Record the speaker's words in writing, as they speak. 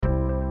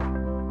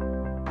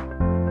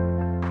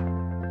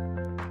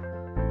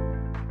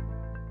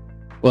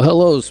Well,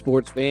 hello,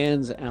 sports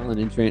fans. Alan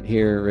and Trent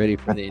here, ready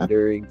for the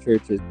Enduring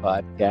Churches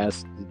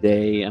podcast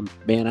today. I'm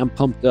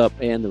pumped up,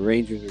 man. The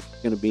Rangers are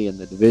going to be in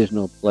the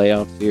divisional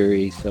playoff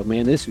series. So,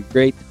 man, this is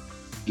great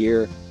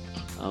here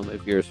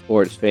if you're a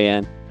sports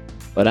fan.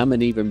 But I'm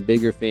an even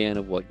bigger fan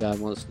of what God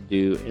wants to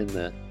do in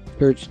the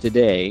church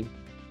today.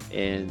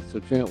 And so,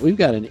 Trent, we've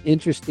got an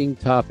interesting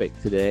topic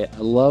today. I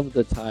love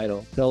the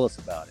title. Tell us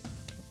about it.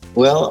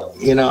 Well,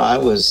 I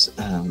was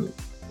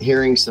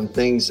hearing some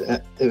things.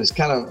 It was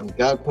kind of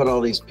God put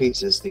all these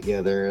pieces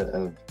together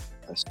of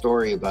a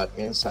story about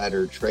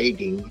insider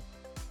trading,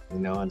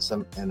 and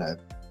a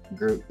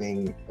group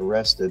being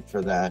arrested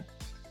for that.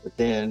 But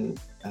then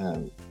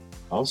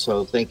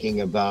also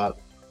thinking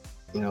about,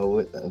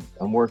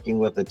 I'm working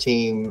with a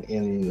team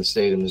in the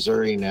state of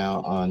Missouri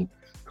now on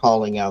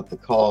calling out the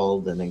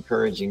called and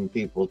encouraging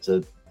people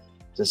to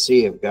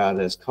see if God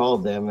has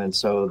called them. And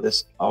so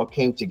this all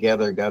came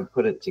together. God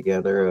put it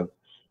together of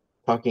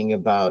talking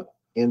about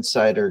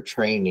insider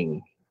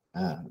training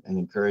and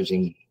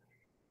encouraging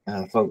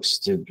folks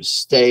to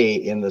stay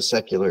in the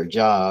secular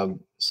job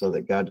so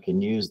that God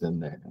can use them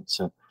there. And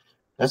so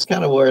that's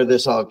kind of where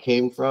this all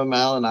came from,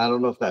 Alan. I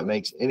don't know if that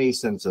makes any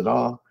sense at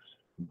all,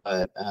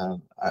 but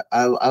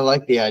I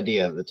like the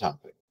idea of the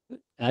topic.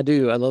 I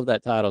do. I love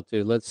that title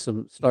too. Let's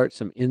start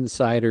some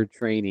insider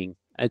training.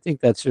 I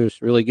think that's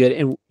just really good.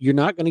 And you're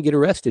not going to get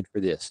arrested for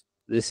this.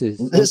 This is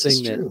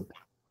something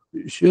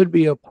that should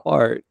be a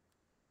part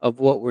of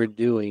what we're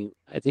doing.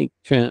 I think,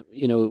 Trent,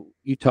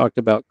 you talked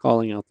about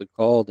calling out the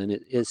called, and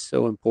it is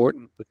so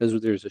important because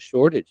there's a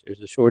shortage.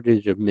 There's a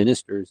shortage of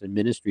ministers and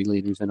ministry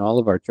leaders in all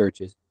of our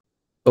churches.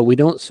 But we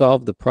don't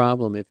solve the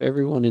problem. If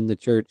everyone in the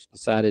church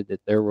decided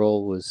that their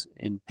role was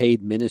in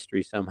paid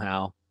ministry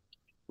somehow,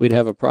 we'd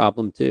have a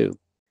problem too.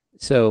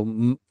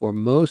 So for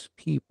most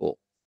people,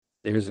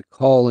 there's a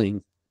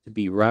calling to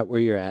be right where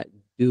you're at,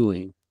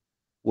 doing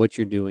what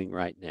you're doing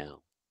right now.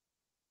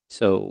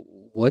 So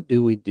what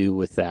do we do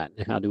with that,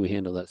 and how do we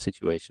handle that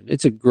situation?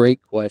 It's a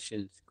great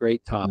question. It's a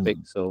great topic.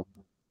 So,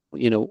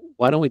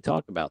 why don't we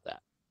talk about that?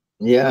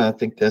 Yeah, I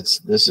think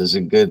this is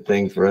a good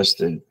thing for us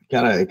to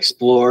kind of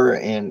explore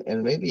and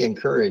maybe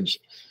encourage.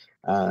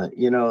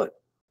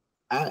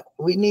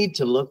 We need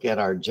to look at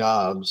our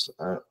jobs,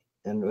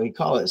 and we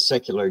call it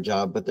secular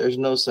job, but there's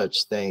no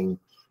such thing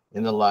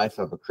in the life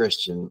of a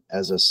Christian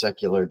as a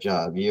secular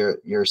job.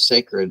 You're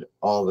sacred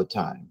all the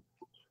time,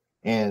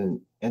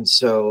 and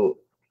so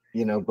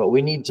but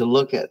we need to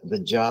look at the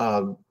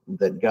job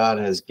that God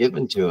has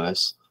given to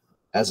us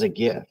as a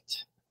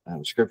gift.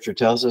 Scripture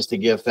tells us to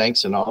give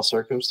thanks in all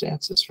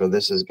circumstances, for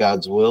this is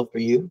God's will for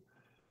you.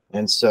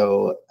 And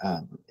so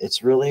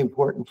it's really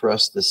important for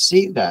us to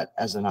see that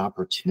as an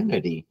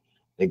opportunity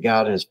that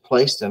God has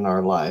placed in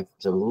our life,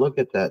 to look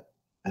at that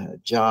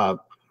job.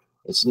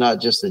 It's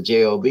not just a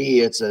job;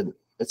 it's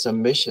a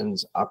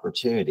missions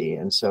opportunity.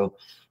 And so,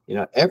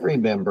 every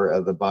member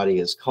of the body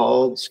is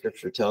called.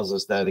 Scripture tells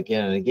us that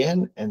again and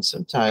again. And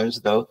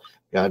sometimes, though,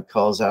 God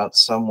calls out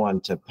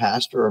someone to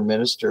pastor or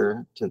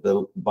minister to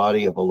the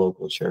body of a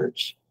local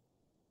church.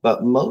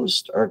 But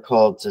most are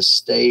called to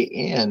stay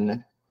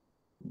in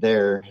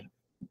their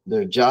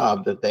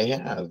job that they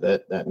have,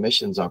 that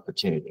missions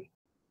opportunity.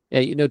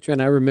 Yeah, Trent,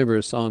 I remember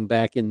a song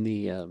back in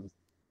the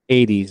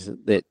 80s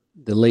that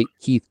the late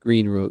Keith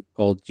Green wrote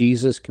called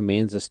Jesus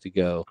Commands Us to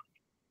Go.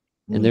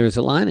 And there's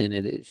a line in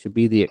it, it should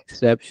be the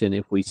exception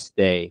if we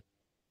stay.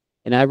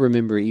 And I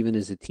remember even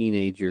as a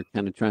teenager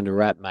kind of trying to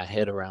wrap my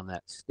head around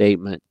that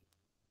statement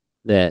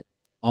that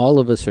all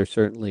of us are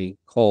certainly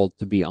called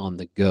to be on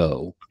the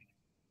go.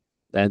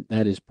 That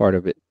is part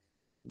of it.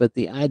 But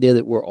the idea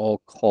that we're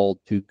all called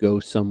to go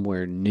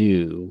somewhere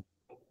new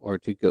or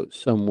to go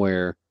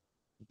somewhere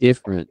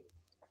different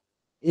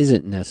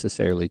isn't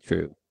necessarily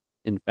true.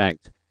 In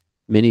fact,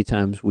 many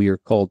times we are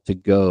called to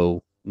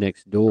go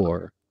next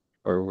door,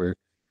 or we're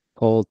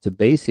called to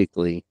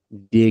basically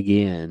dig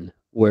in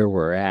where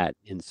we're at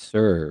and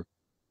serve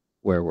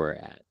where we're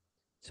at.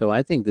 So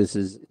I think this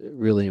is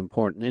really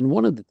important. And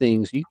one of the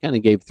things you kind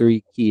of gave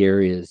three key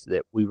areas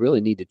that we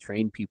really need to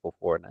train people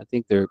for, and I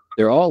think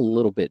they're all a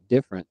little bit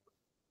different.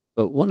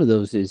 But one of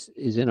those is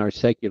in our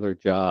secular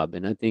job,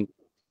 and I think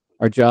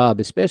our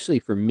job, especially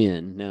for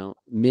men. Now,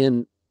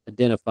 men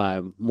identify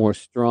more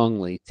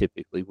strongly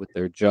typically with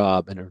their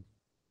job and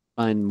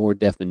find more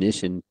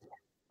definition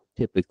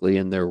typically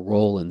in their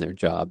role in their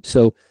job.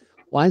 So,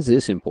 why is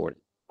this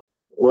important?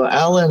 Well,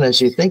 Alan,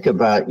 as you think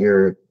about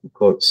your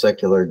quote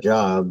secular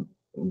job,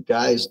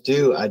 guys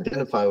do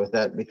identify with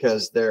that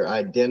because their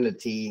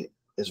identity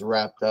is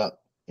wrapped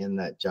up in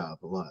that job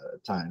a lot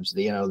of times.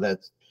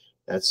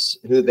 That's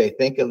who they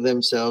think of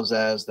themselves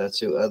as, that's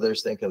who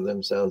others think of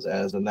themselves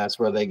as, and that's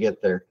where they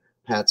get their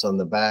pats on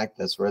the back.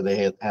 That's where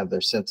they have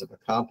their sense of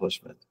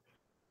accomplishment.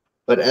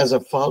 But as a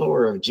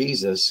follower of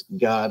Jesus,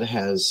 God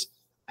has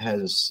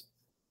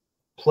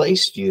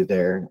placed you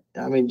there.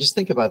 I mean, just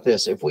think about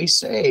this. If we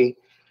say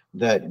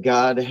that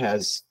God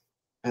has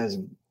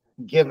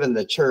given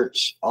the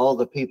church all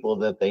the people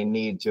that they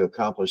need to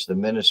accomplish the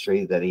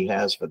ministry that he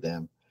has for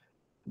them,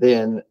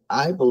 then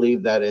I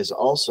believe that is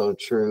also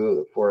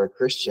true for a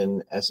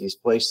Christian as he's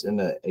placed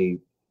in a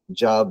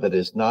job that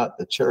is not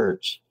the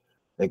church,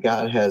 that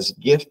God has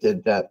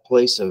gifted that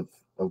place of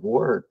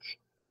work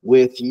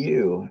with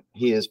you.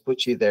 He has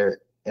put you there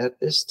at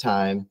this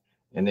time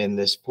and in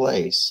this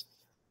place.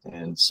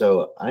 And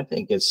so I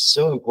think it's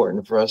so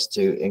important for us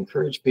to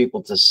encourage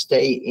people to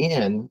stay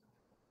in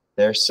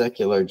their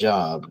secular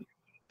job,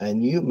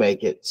 and you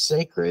make it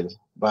sacred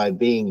by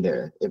being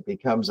there. It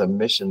becomes a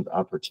mission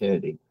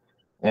opportunity.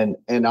 And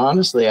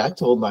honestly, I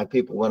told my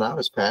people when I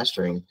was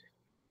pastoring,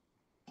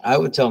 I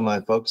would tell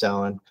my folks,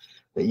 Alan,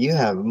 that you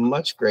have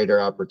much greater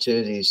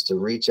opportunities to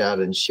reach out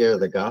and share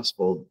the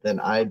gospel than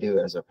I do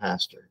as a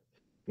pastor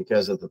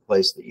because of the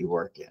place that you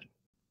work in.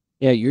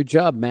 Yeah, your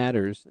job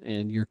matters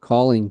and your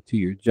calling to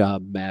your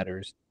job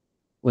matters.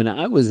 When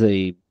I was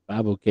a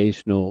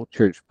bivocational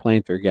church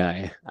planter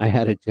guy, I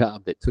had a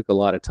job that took a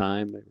lot of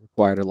time, it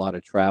required a lot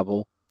of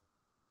travel.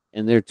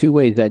 And there are two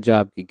ways that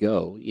job could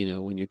go.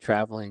 When you're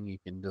traveling, you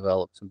can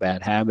develop some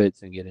bad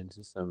habits and get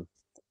into some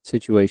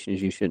situations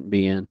you shouldn't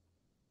be in,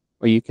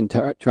 or you can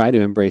try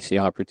to embrace the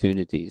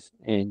opportunities.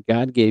 And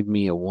God gave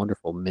me a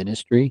wonderful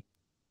ministry.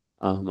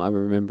 I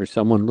remember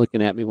someone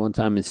looking at me one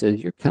time and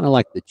says, "You're kind of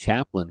like the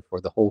chaplain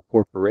for the whole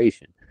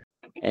corporation."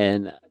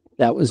 And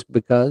that was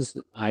because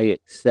I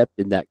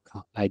accepted that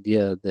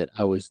idea that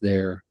I was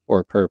there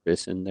for a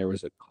purpose and there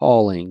was a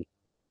calling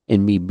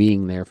in me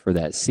being there for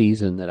that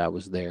season that I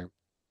was there.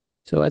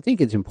 So I think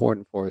it's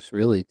important for us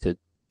really to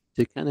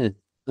kind of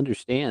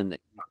understand that,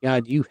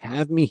 God, you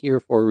have me here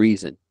for a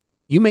reason.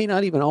 You may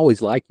not even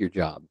always like your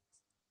job,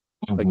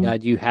 but Mhm.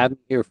 God, you have me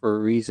here for a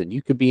reason.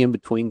 You could be in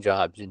between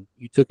jobs and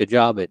you took a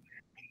job at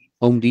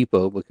Home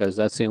Depot because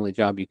that's the only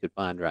job you could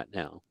find right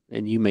now.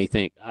 And you may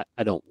think,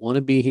 I don't want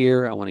to be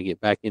here. I want to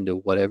get back into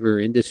whatever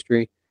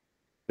industry,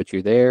 but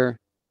you're there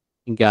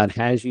and God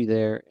has you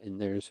there. And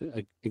there's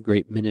a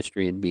great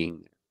ministry in being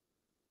there.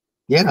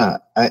 Yeah,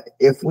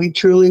 if we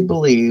truly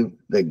believe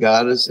that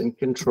God is in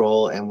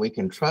control and we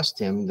can trust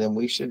him, then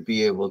we should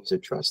be able to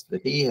trust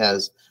that he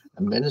has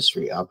a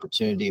ministry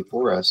opportunity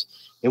for us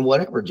in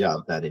whatever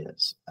job that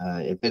is.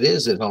 If it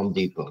is at Home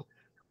Depot,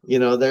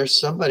 there's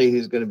somebody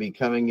who's going to be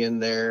coming in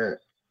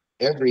there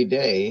every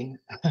day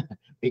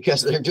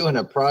because they're doing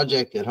a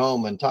project at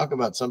home, and talk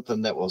about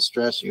something that will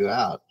stress you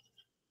out.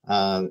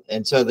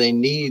 And so they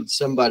need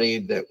somebody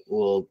that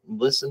will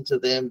listen to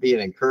them, be an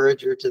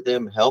encourager to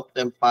them, help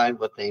them find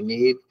what they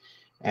need.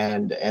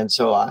 And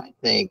so I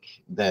think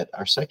that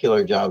our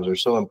secular jobs are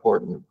so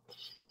important.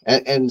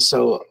 And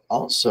so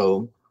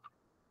also,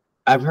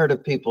 I've heard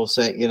of people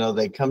say,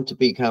 they come to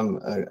become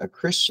a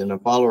Christian, a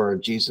follower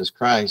of Jesus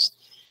Christ,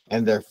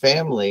 and their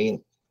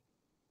family,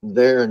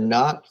 they're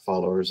not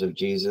followers of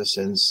Jesus.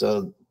 And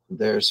so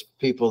there's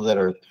people that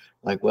are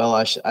like, well,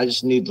 I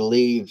just need to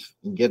leave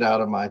and get out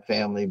of my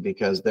family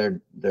because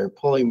they're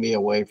pulling me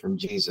away from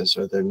Jesus,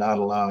 or they're not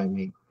allowing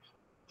me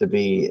to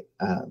be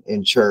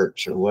in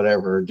church or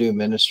whatever, or do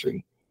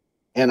ministry.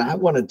 And I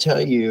want to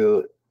tell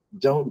you,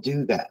 don't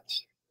do that.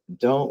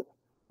 Don't,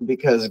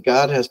 because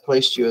God has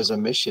placed you as a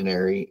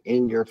missionary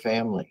in your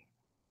family.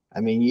 I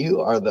mean,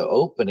 you are the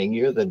opening,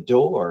 you're the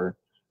door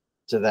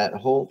to that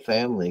whole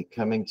family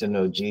coming to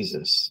know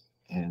Jesus.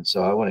 And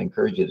so I want to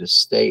encourage you to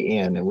stay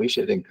in, and we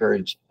should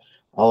encourage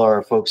all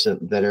our folks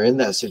that are in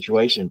that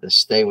situation to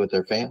stay with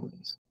their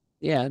families.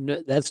 Yeah,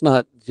 no, that's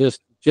not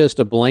just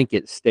a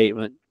blanket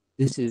statement.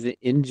 This is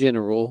in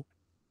general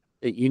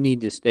that you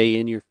need to stay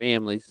in your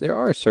families. There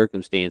are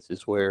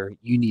circumstances where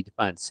you need to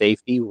find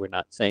safety. We're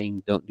not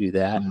saying don't do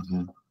that.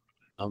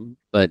 Mm-hmm.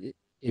 But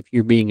if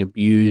you're being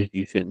abused,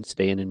 you shouldn't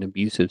stay in an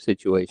abusive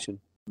situation.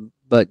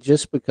 But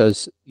just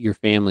because your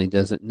family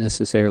doesn't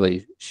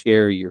necessarily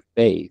share your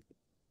faith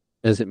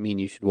doesn't mean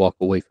you should walk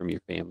away from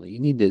your family. You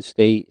need to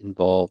stay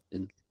involved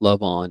and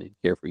love on and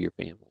care for your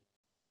family.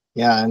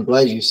 Yeah, I'm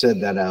glad you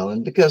said that,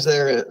 Alan, because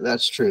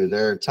that's true.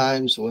 There are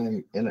times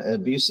when in an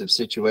abusive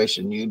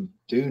situation, you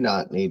do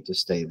not need to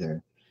stay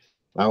there.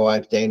 My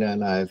wife Dana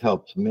and I have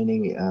helped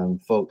many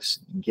folks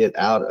get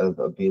out of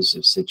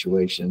abusive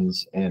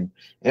situations, and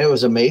it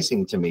was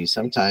amazing to me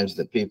sometimes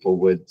that people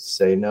would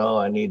say, "No,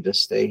 I need to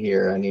stay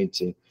here. I need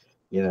to,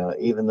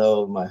 even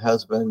though my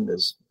husband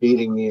is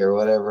beating me or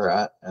whatever."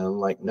 And I'm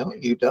like, "No,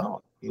 you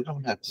don't. You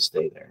don't have to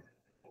stay there."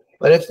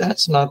 But if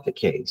that's not the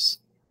case,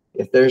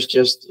 if there's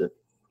just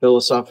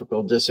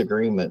philosophical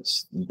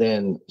disagreements,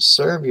 then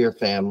serve your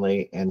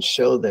family and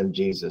show them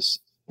Jesus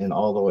in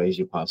all the ways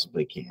you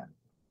possibly can.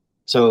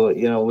 So,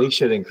 we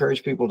should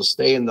encourage people to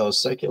stay in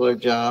those secular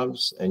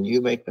jobs, and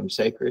you make them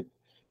sacred.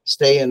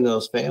 Stay in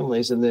those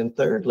families. And then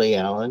thirdly,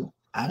 Alan,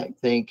 I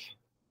think,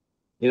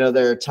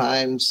 there are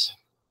times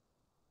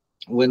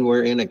when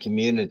we're in a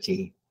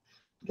community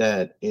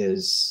that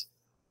is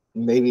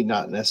maybe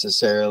not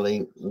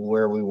necessarily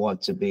where we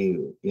want to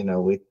be.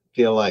 We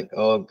feel like,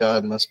 oh,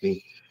 God must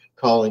be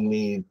calling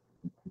me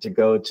to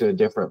go to a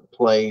different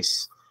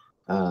place.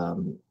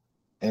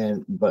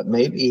 But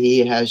maybe he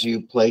has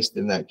you placed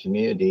in that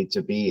community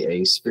to be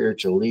a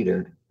spiritual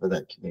leader for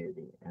that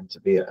community and to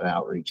be an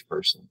outreach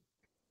person.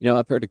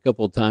 I've heard a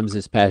couple of times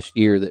this past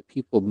year that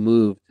people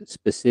moved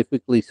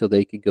specifically so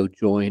they could go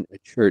join a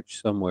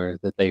church somewhere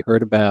that they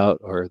heard about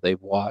or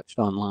they've watched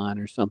online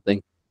or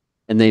something,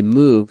 and they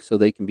move so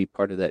they can be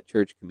part of that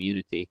church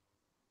community.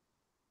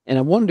 And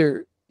I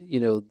wonder,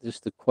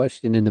 just the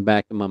question in the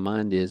back of my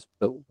mind is,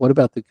 but what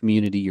about the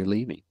community you're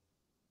leaving?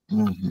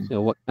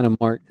 Mhm. What kind of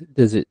mark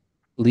does it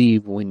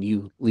leave when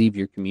you leave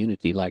your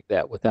community like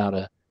that without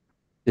a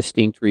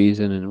distinct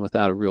reason and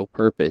without a real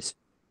purpose?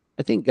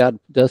 I think God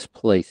does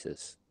place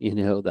us,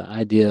 the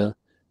idea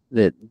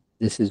that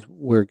this is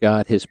where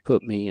God has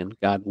put me and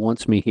God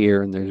wants me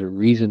here and there's a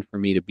reason for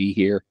me to be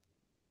here.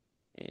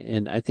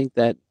 And I think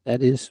that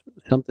that is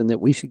something that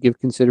we should give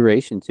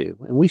consideration to,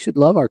 and we should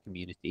love our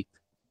community.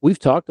 We've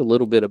talked a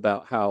little bit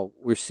about how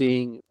we're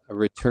seeing a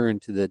return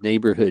to the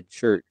neighborhood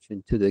church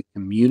and to the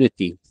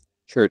community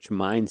church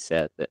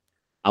mindset that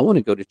I want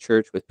to go to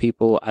church with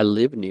people I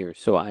live near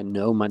so I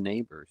know my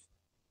neighbors.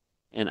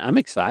 And I'm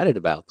excited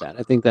about that.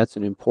 I think that's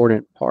an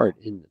important part.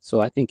 And so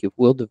I think if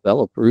we'll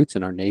develop roots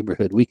in our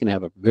neighborhood, we can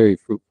have a very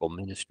fruitful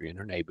ministry in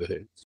our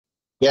neighborhoods.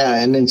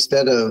 Yeah, and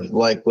instead of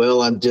like,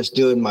 well, I'm just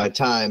doing my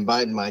time,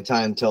 biding my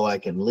time till I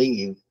can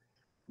leave,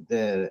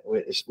 then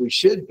we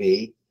should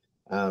be.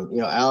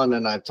 Alan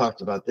and I've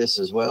talked about this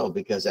as well,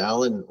 because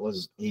Alan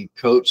he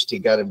coached, he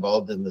got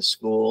involved in the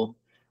school.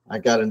 I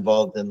got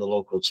involved in the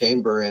local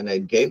chamber, and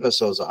it gave us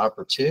those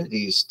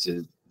opportunities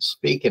to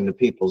speak into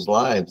people's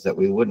lives that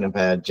we wouldn't have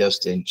had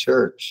just in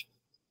church.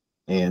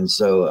 And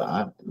so,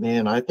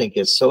 I think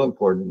it's so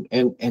important.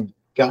 And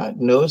God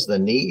knows the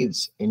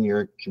needs in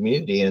your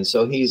community, and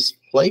so He's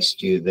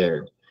placed you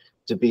there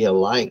to be a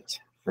light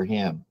for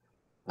Him.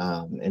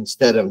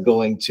 Instead of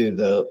going to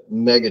the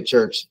mega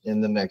church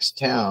in the next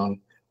town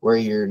where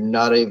you're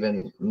not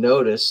even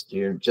noticed,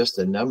 you're just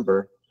a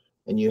number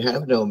and you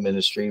have no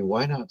ministry,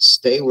 why not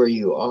stay where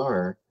you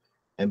are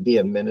and be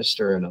a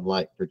minister and a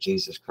light for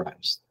Jesus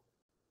Christ?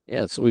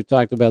 Yeah, so we've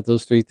talked about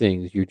those three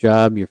things: your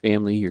job, your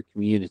family, your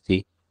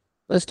community.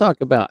 Let's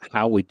talk about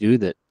how we do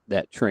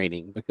that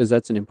training, because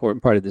that's an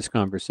important part of this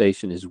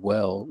conversation as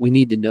well. We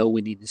need to know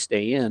we need to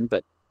stay in,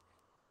 but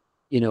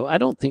I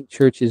don't think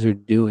churches are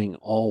doing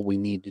all we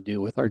need to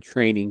do with our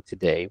training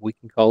today. We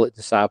can call it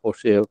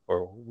discipleship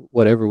or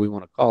whatever we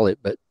want to call it,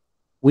 but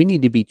we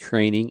need to be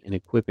training and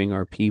equipping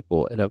our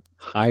people at a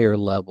higher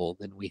level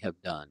than we have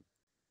done.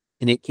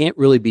 And it can't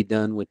really be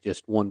done with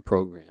just one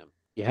program.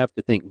 You have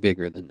to think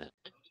bigger than that.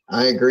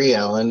 I agree,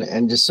 Alan.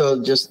 And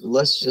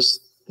let's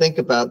just think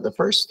about the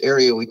first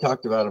area we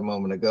talked about a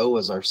moment ago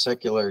was our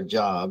secular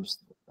jobs.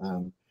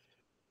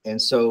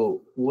 And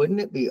so, wouldn't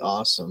it be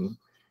awesome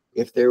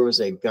if there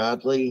was a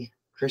godly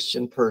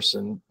Christian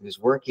person who's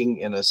working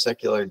in a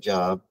secular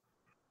job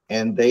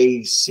and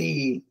they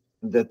see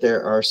that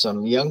there are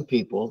some young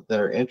people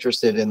that are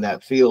interested in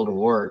that field of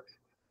work,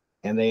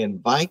 and they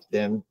invite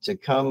them to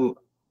come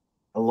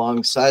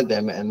alongside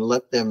them and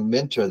let them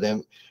mentor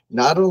them,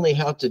 not only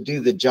how to do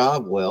the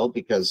job well,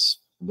 because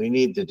we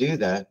need to do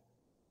that,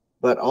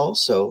 but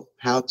also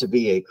how to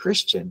be a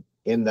Christian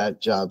in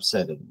that job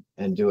setting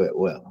and do it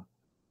well.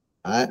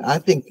 I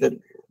think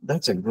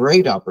that's a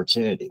great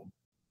opportunity.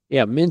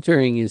 Yeah,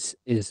 mentoring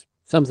is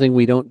something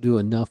we don't do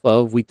enough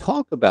of. We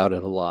talk about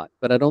it a lot,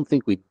 but I don't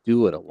think we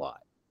do it a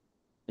lot.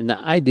 And the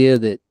idea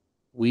that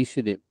we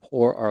should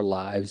pour our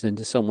lives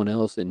into someone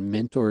else and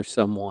mentor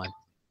someone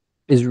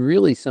is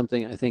really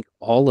something I think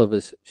all of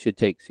us should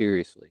take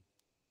seriously.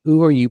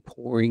 Who are you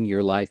pouring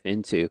your life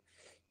into?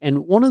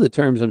 And one of the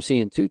terms I'm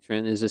seeing too,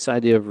 Trent, is this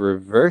idea of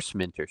reverse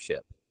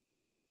mentorship.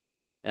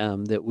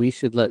 That we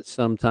should let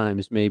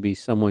sometimes maybe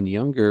someone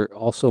younger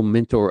also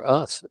mentor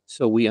us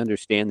so we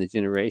understand the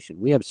generation.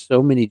 We have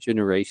so many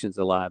generations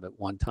alive at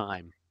one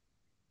time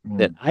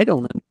that I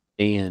don't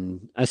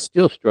understand. I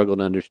still struggle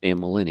to understand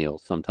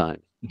millennials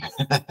sometimes.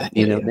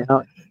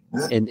 Now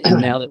and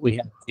now that we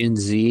have Gen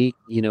Z,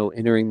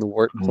 entering the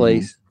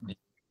workplace,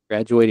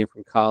 graduating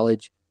from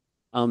college,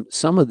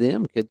 some of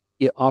them could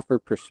offer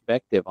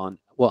perspective on,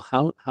 well,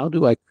 how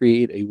do I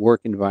create a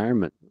work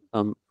environment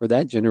for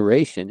that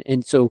generation?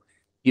 And so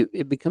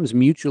it becomes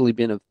mutually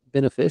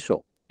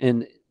beneficial.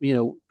 And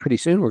pretty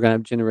soon we're going to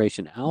have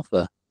Generation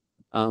Alpha,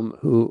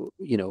 who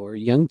are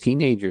young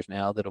teenagers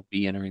now that'll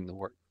be entering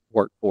the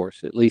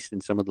workforce, at least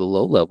in some of the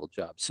low level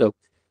jobs. So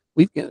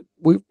we've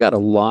got a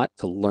lot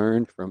to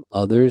learn from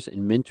others,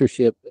 and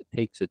mentorship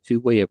takes a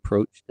two-way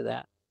approach to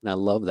that, and I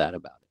love that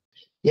about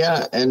it.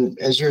 Yeah, and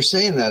as you're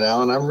saying that,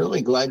 Alan, I'm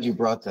really glad you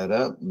brought that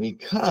up,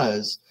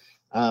 because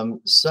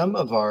some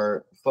of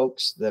our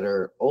folks that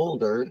are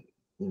older,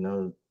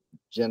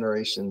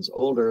 generations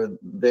older,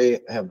 they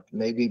have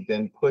maybe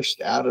been pushed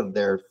out of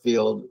their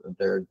field,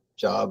 their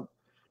job,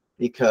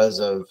 because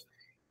of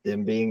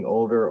them being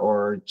older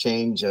or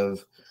change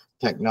of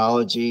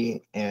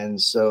technology.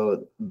 And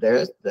so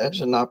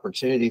that's an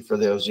opportunity for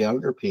those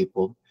younger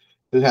people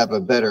who have a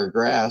better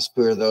grasp,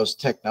 who are those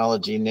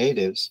technology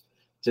natives,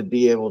 to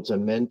be able to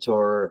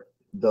mentor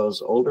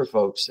those older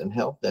folks and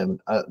help them.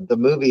 The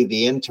movie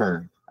The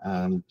Intern,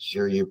 I'm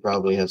sure you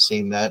probably have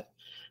seen that.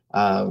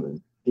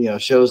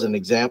 shows an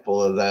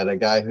example of that. A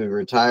guy who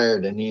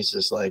retired and he's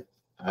just like,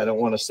 I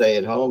don't want to stay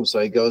at home. So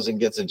he goes and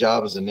gets a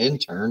job as an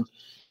intern,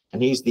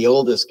 and he's the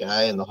oldest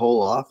guy in the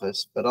whole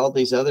office. But all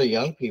these other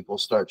young people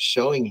start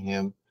showing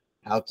him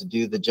how to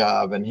do the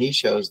job, and he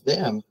shows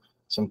them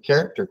some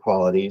character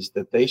qualities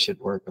that they should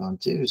work on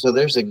too. So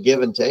there's a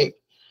give and take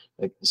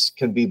that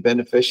can be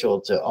beneficial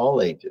to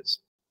all ages.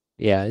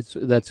 Yeah,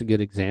 that's a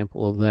good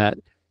example of that.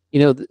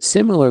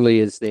 Similarly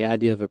is the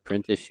idea of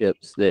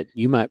apprenticeships, that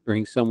you might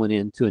bring someone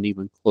into an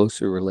even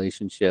closer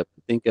relationship.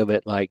 Think of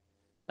it like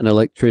an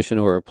electrician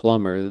or a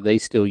plumber. They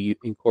still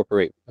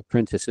incorporate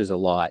apprentices a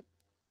lot.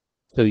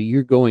 So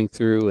you're going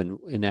through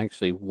and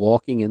actually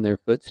walking in their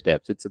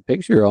footsteps. It's a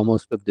picture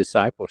almost of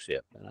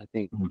discipleship. And I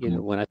think,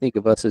 when I think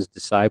of us as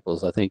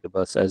disciples, I think of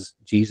us as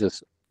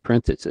Jesus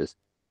apprentices.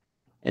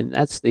 And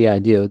that's the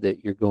idea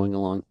that you're going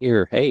along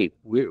here. Hey,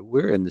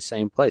 we're in the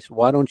same place.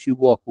 Why don't you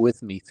walk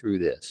with me through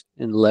this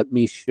and let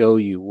me show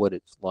you what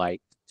it's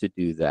like to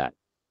do that?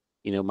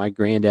 My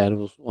granddad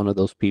was one of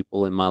those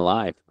people in my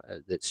life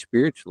that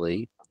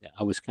spiritually,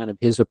 I was kind of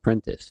his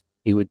apprentice.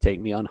 He would take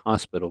me on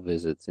hospital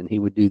visits and he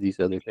would do these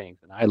other things.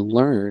 And I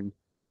learned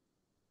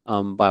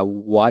by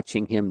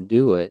watching him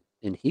do it.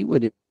 And he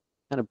would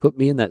kind of put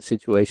me in that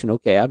situation.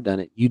 Okay, I've done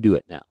it. You do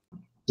it now.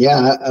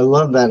 Yeah, I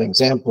love that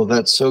example.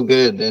 That's so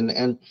good.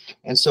 And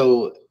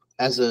so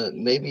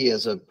maybe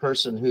as a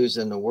person who's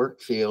in the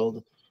work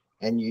field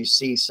and you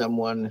see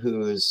someone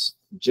who is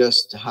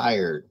just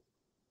hired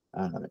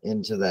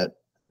into that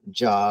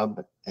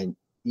job, and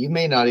you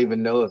may not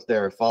even know if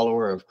they're a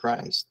follower of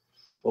Christ,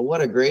 but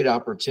what a great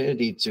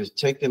opportunity to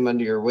take them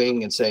under your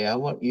wing and say, I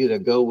want you to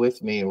go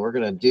with me and we're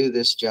going to do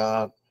this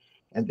job.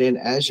 And then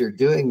as you're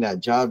doing that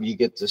job, you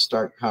get to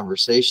start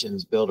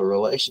conversations, build a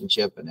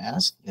relationship, and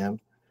ask them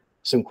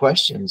some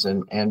questions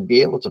and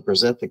be able to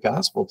present the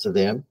gospel to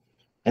them.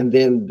 And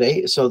then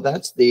so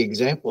that's the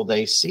example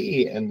they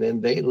see. And then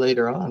they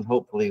later on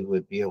hopefully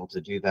would be able to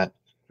do that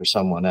for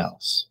someone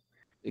else.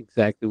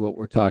 Exactly what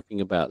we're talking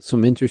about. So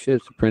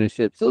mentorships,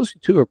 apprenticeships, those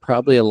two are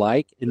probably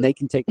alike, and they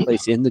can take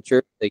place in the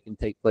church. They can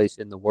take place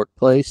in the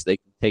workplace. They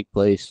can take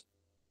place,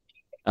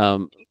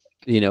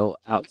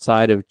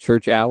 outside of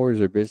church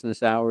hours or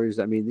business hours.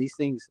 I mean, these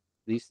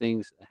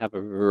things have a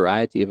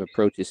variety of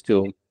approaches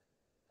to them.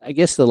 I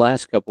guess the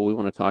last couple we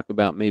want to talk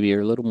about maybe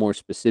are a little more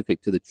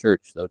specific to the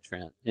church, though,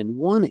 Trent. And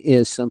one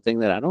is something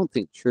that I don't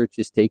think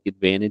churches take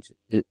advantage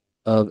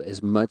of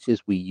as much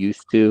as we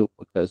used to,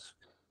 because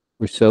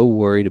we're so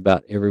worried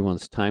about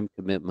everyone's time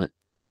commitment.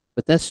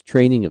 But that's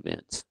training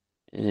events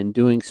and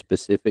doing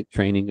specific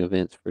training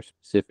events for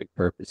specific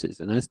purposes.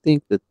 And I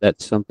think that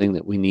that's something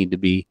that we need to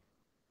be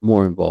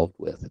more involved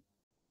with.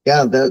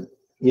 Yeah,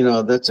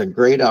 that's a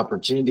great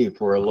opportunity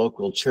for a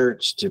local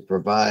church to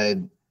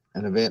provide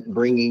an event,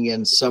 bringing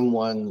in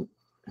someone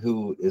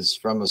who is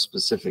from a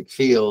specific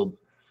field,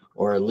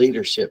 or a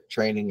leadership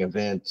training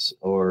event,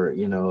 or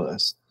a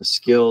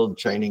skilled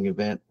training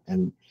event,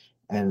 and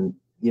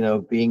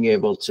being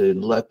able to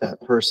let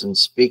that person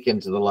speak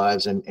into the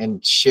lives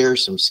and share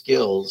some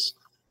skills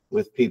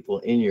with people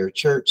in your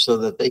church so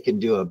that they can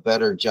do a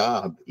better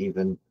job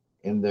even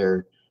in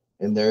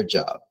their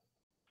job.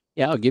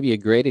 Yeah, I'll give you a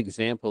great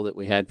example that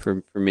we had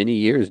for many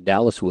years.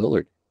 Dallas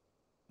Willard,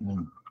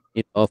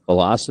 a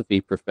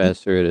philosophy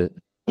professor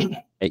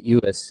at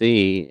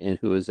USC, and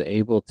who was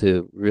able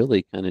to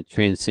really kind of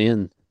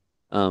transcend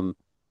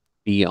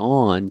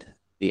beyond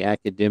the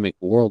academic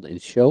world and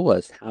show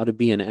us how to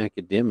be an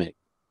academic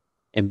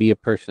and be a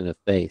person of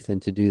faith,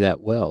 and to do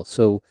that well.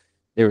 So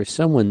there was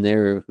someone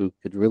there who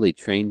could really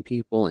train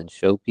people and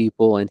show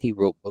people, and he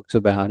wrote books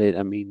about it.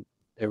 I mean,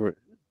 they were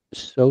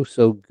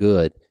so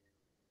good.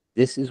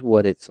 This is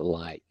what it's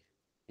like.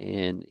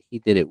 And he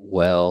did it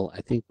well. I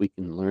think we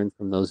can learn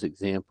from those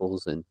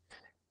examples, and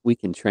we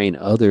can train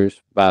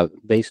others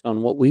based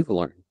on what we've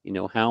learned.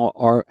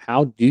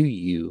 How do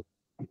you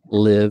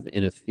live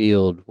in a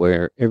field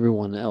where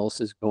everyone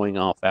else is going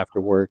off after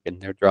work and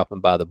they're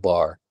dropping by the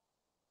bar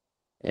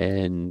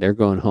and they're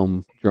going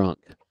home drunk,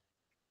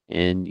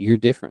 and you're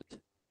different?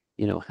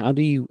 How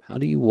do you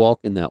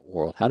walk in that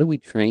world? How do we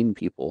train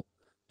people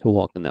to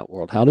walk in that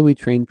world? How do we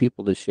train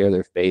people to share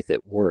their faith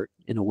at work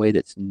in a way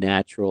that's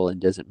natural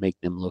and doesn't make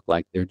them look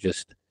like they're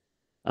just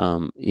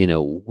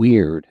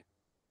weird?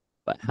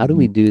 But how do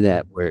we do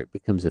that where it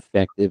becomes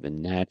effective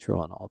and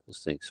natural and all those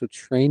things? So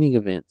training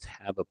events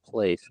have a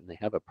place and they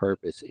have a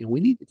purpose, and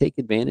we need to take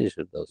advantage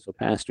of those. So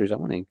pastors, I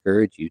want to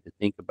encourage you to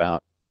think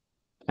about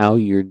how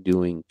you're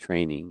doing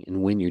training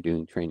and when you're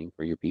doing training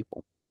for your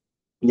people.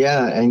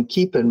 Yeah, and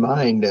keep in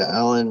mind,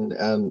 Alan,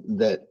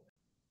 that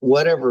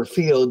whatever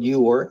field you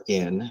work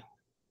in,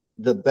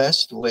 the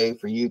best way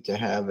for you to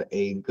have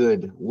a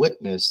good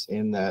witness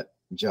in that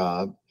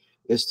job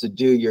is to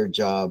do your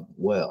job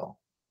well.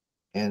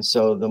 And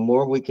so the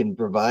more we can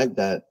provide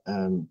that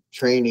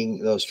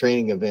those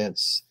training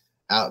events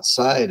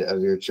outside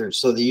of your church,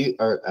 so that you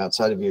are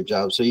outside of your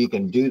job, so you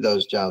can do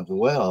those jobs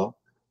well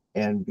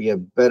and be a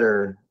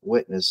better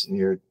witness in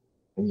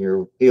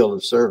your field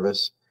of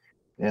service,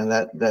 and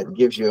that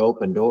gives you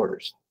open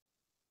doors.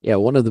 Yeah,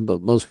 one of the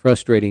most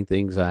frustrating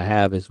things I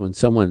have is when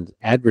someone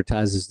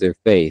advertises their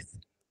faith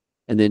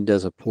and then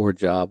does a poor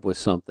job with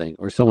something,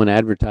 or someone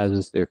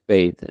advertises their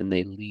faith and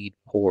they lead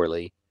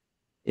poorly.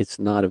 It's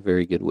not a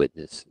very good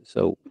witness.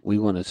 So we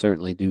want to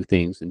certainly do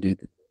things and do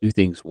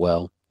things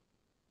well.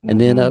 And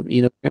then, Hmm.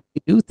 we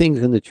do things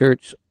in the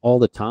church all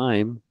the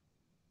time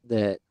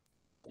that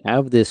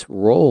have this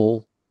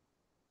role,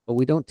 but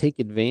we don't take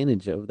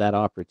advantage of that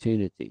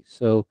opportunity.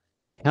 So,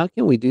 how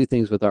can we do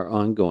things with our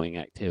ongoing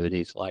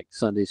activities like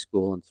Sunday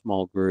school and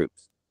small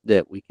groups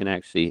that we can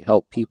actually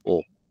help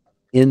people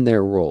in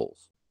their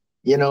roles?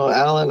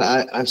 Alan,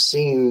 I've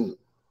seen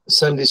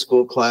Sunday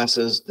school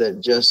classes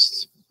that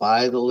just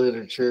buy the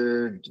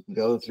literature,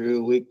 go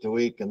through week to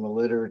week and the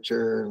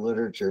literature.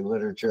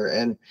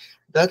 And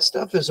that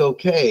stuff is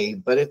okay.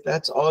 But if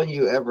that's all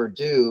you ever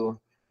do,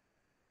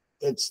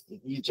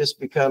 you just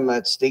become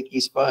that stinky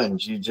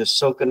sponge. You just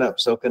soaking up,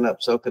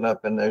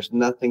 and there's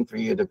nothing for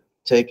you to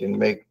take and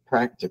make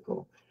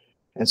practical.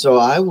 And so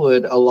I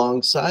would,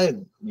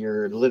 alongside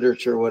your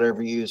literature,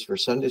 whatever you use for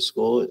Sunday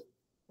school,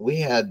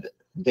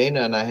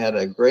 Dana and I had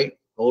a great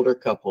older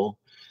couple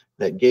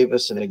that gave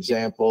us an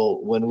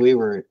example when we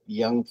were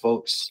young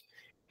folks,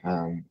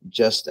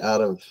 just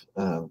out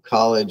of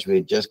college. We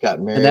had just got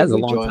And married. that's a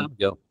We long joined. time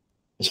ago.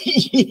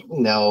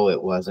 No,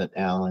 it wasn't,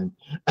 Alan.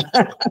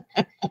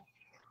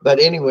 But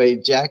anyway,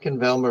 Jack and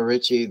Velma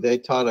Ritchie, they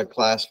taught a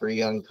class for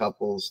young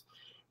couples,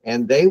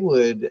 and they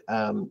would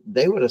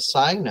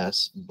assign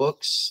us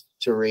books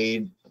to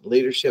read,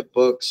 leadership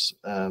books,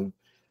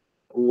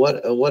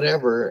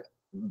 whatever.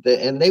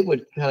 And they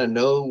would kind of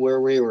know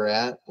where we were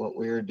at, what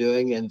we were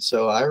doing. And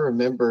so I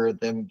remember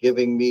them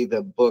giving me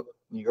the book,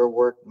 Your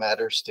Work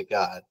Matters to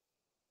God.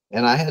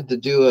 And I had to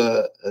do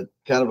a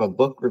kind of a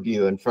book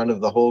review in front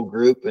of the whole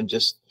group and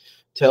just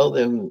tell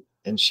them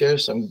and share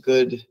some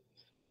good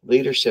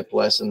leadership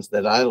lessons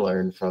that I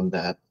learned from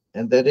that,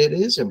 and that it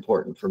is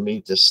important for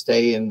me to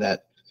stay in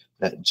that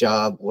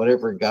job,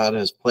 whatever God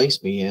has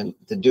placed me in,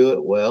 to do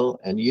it well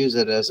and use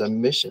it as a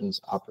missions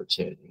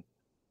opportunity.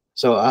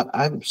 So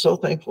I'm so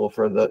thankful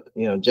for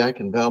Jack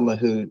and Velma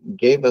who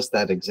gave us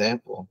that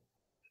example.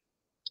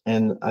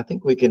 And I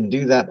think we can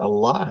do that a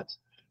lot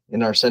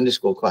in our Sunday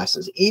school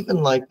classes, even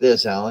like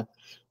this, Alan.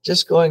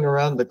 Just going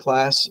around the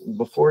class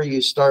before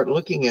you start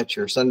looking at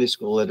your Sunday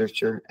school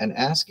literature and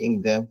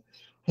asking them,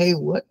 hey,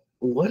 what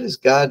is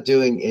God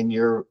doing in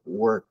your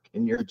work,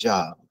 in your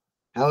job?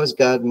 How is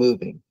God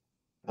moving?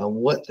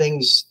 What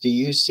things do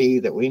you see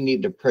that we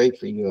need to pray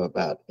for you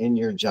about in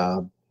your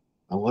job?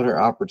 What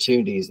are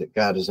opportunities that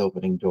God is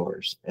opening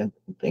doors? And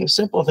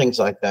simple things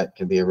like that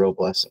can be a real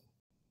blessing.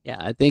 Yeah,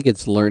 I think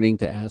it's learning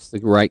to ask the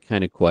right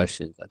kind of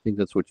questions. I think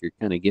that's what you're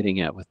kind of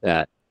getting at with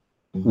that.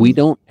 We Mhm.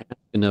 don't ask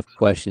enough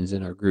questions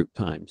in our group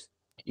times.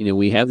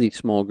 We have these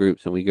small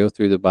groups and we go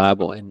through the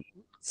Bible, and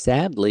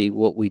sadly,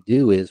 what we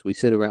do is we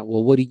sit around,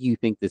 well, what do you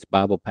think this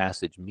Bible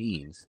passage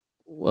means?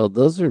 Well,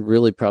 those are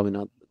really probably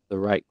not the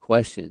right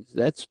questions.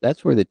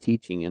 That's where the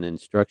teaching and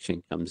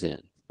instruction comes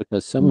in,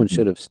 because someone Mhm.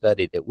 should have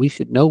studied it. We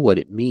should know what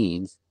it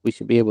means. We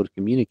should be able to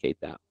communicate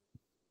that.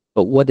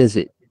 But what does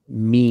it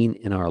mean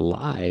in our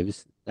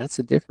lives? That's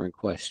a different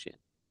question.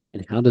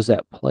 And how does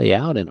that play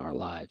out in our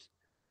lives?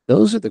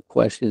 Those are the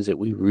questions that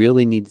we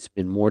really need to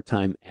spend more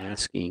time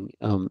asking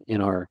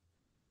in our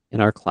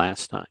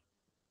class time.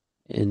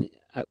 And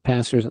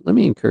pastors, let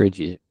me encourage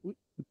you: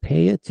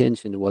 pay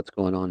attention to what's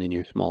going on in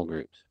your small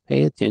groups.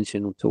 Pay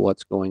attention to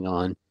what's going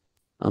on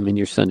in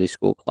your Sunday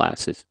school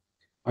classes.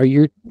 Are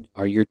your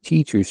are your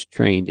teachers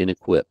trained and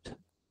equipped?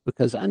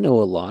 Because I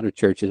know a lot of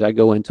churches. I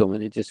go into them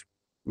and it just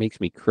makes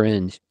me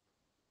cringe.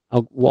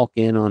 I'll walk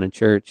in on a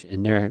church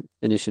and they're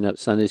finishing up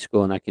Sunday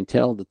school, and I can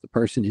tell that the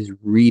person is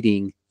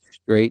reading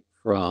straight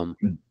from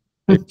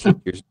their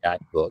teacher's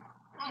guidebook.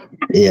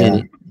 And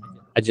Yeah.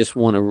 I just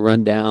want to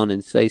run down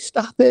and say,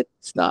 stop it,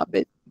 stop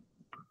it.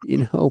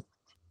 You know,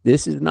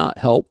 this is not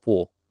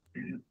helpful,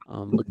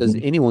 because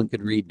Mhm. anyone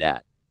could read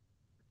that.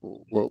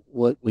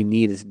 What we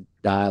need is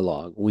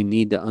dialogue. We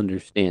need to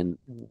understand,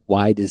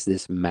 why does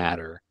this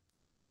matter?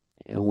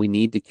 And we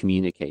need to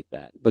communicate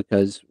that,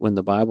 because when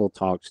the Bible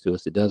talks to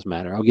us, it does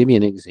matter. I'll give you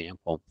an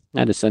example. I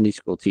had a Sunday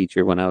school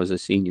teacher when I was a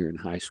senior in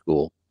high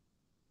school.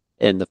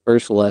 And the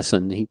first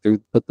lesson, he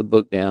put the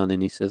book down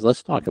and he says,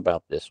 let's talk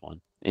about this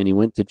one. And he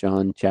went to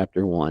John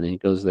chapter 1 and he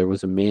goes, there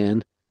was a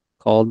man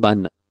called by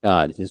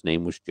God. His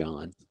name was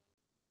John.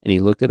 And he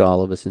looked at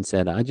all of us and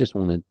said, I just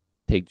want to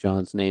take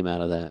John's name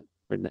out of that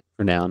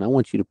for now. And I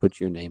want you to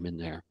put your name in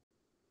there.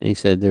 And he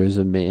said, there's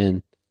a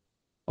man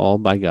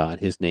called by God.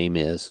 His name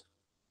is,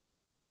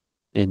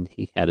 and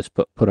he had us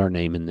put our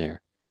name in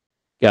there.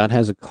 God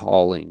has a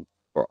calling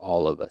for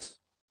all of us.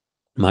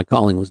 My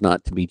calling was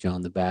not to be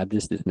John the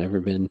Baptist. It's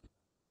never been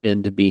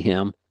to be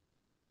him.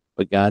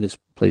 But God has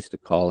placed a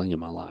calling in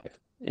my life,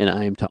 and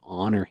I am to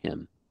honor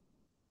him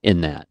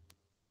in that.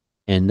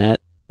 And that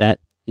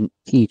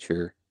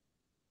teacher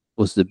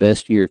was the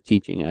best year of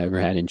teaching I ever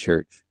had in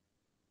church,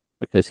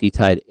 because he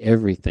tied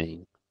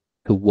everything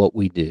to what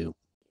we do.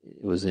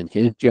 It was in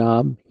his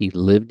job. He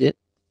lived it.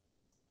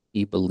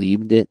 He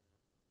believed it.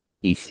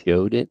 He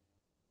showed it,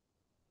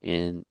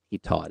 and he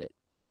taught it.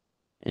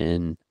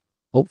 And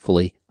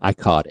hopefully I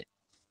caught it.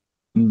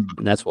 And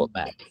that's what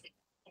matters.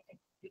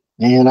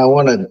 Man, I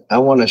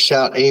want to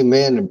shout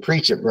amen and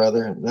preach it,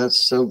 brother. That's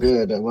so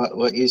good. And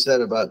what you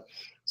said about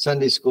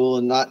Sunday school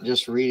and not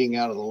just reading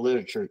out of the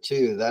literature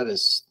too. That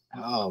is,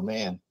 oh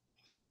man.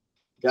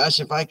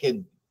 Gosh, if I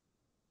could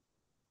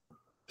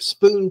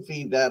spoon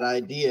feed that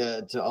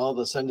idea to all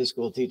the Sunday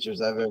school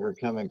teachers I've ever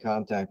come in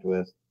contact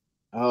with.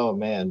 Oh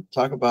man,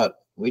 talk about,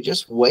 we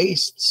just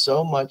waste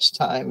so much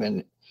time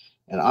and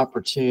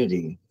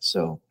opportunity.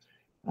 So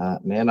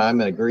man, I'm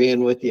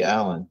agreeing with you,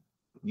 Alan.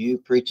 You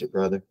preach it,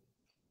 brother.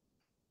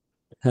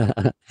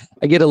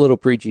 I get a little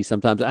preachy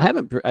sometimes.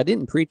 I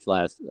didn't preach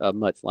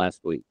much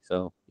last week,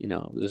 so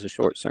it was a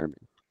short sermon.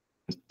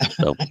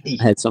 So I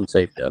had some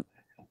saved up.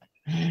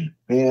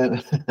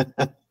 Man,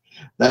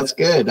 that's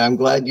good. I'm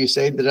glad you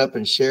saved it up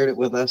and shared it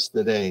with us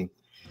today.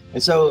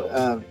 And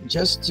so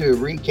just to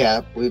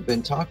recap, we've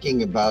been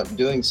talking about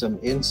doing some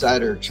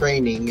insider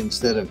training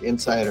instead of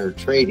insider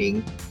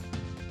trading.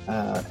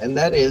 And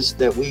that is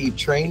that we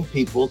train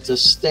people to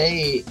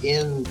stay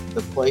in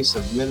the place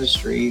of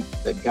ministry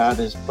that God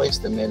has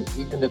placed them in,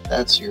 even if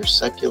that's your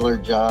secular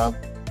job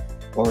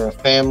or a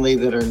family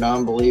that are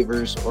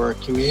non-believers or a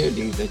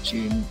community that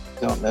you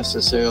don't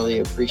necessarily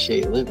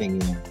appreciate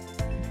living in.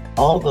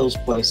 All those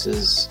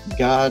places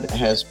God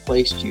has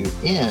placed you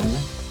in,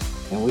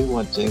 and we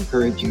want to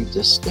encourage you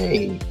to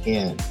stay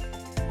in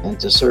and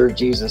to serve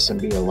Jesus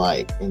and be a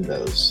light in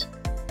those.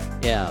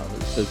 Yeah,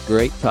 it's a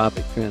great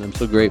topic, Trent. I'm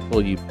so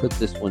grateful you put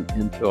this one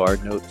into our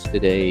notes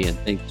today, and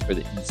thanks for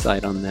the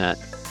insight on that.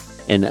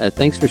 And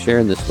thanks for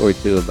sharing the story,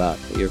 too, about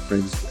your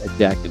friends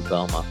Jack and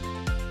Velma.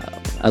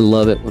 I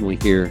love it when we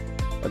hear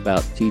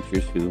about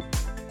teachers who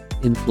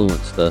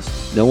influenced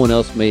us. No one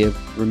else may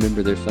have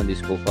remembered their Sunday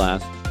school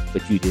class,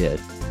 but you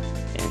did.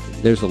 And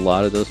there's a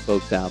lot of those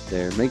folks out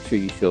there. Make sure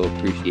you show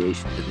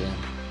appreciation to them.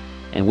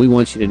 And we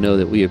want you to know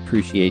that we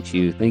appreciate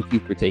you. Thank you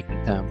for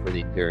taking time for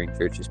the Enduring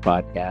Churches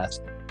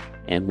podcast.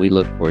 And we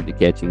look forward to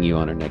catching you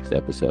on our next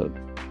episode.